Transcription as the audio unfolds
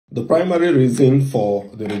The primary reason for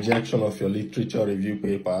the rejection of your literature review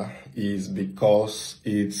paper is because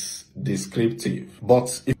it's descriptive.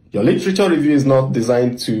 But if your literature review is not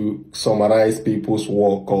designed to summarize people's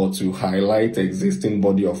work or to highlight existing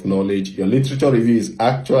body of knowledge, your literature review is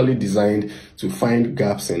actually designed to find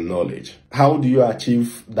gaps in knowledge. How do you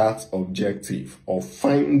achieve that objective of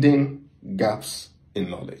finding gaps in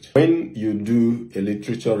knowledge? When you do a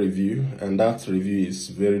literature review and that review is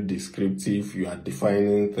very descriptive, you are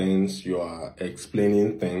defining things, you are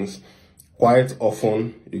explaining things, quite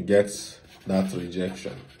often you get that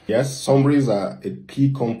rejection. Yes, summaries are a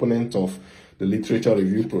key component of the literature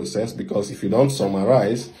review process because if you don't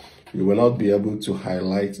summarize, you will not be able to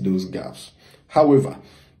highlight those gaps. However,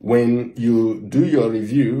 when you do your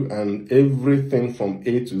review and everything from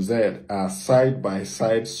A to Z are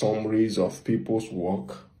side-by-side summaries of people's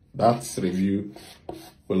work, that review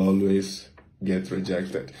will always get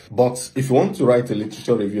rejected. But if you want to write a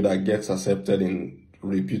literature review that gets accepted in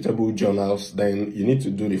reputable journals, then you need to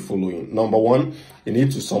do the following. Number one, you need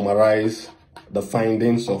to summarize the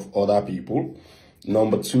findings of other people.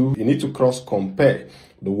 Number two, you need to cross-compare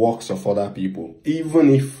the works of other people,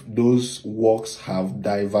 even if those works have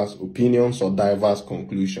diverse opinions or diverse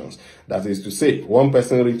conclusions. That is to say, one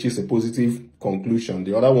person reaches a positive conclusion,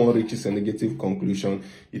 the other one reaches a negative conclusion.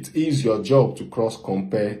 It is your job to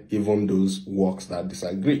cross-compare even those works that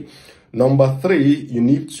disagree. Number three, you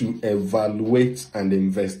need to evaluate and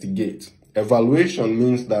investigate. Evaluation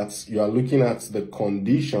means that you are looking at the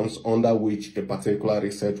conditions under which a particular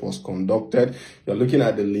research was conducted. You're looking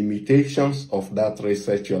at the limitations of that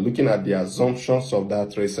research. You're looking at the assumptions of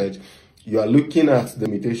that research. You are looking at the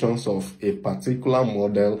limitations of a particular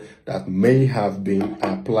model that may have been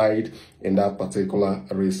applied in that particular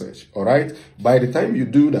research. All right. By the time you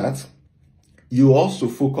do that, you also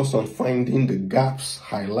focus on finding the gaps,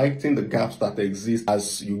 highlighting the gaps that exist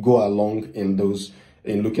as you go along in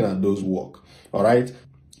looking at those work. All right.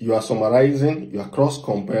 You are summarizing, you are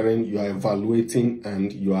cross-comparing, you are evaluating,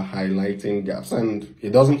 and you are highlighting gaps. And it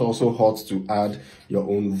doesn't also hurt to add your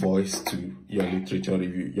own voice to your literature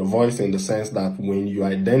review. Your voice in the sense that when you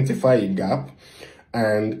identify a gap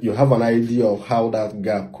and you have an idea of how that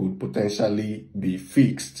gap could potentially be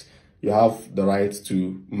fixed, you have the right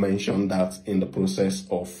to mention that in the process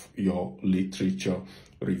of your literature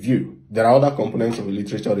review. There are other components of a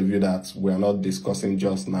literature review that we are not discussing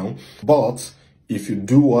just now, but if you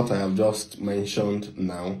do what I have just mentioned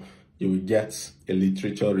now, you will get a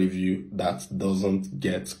literature review that doesn't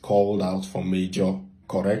get called out for major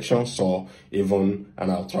corrections or even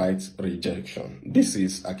an outright rejection. This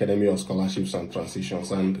is Academy of Scholarships and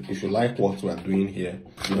Transitions, and if you like what we are doing here,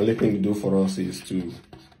 the only thing to do for us is to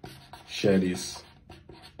share this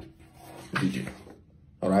video.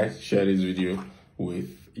 All right, share this video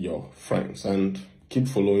with your friends and keep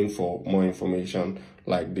following for more information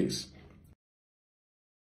like this.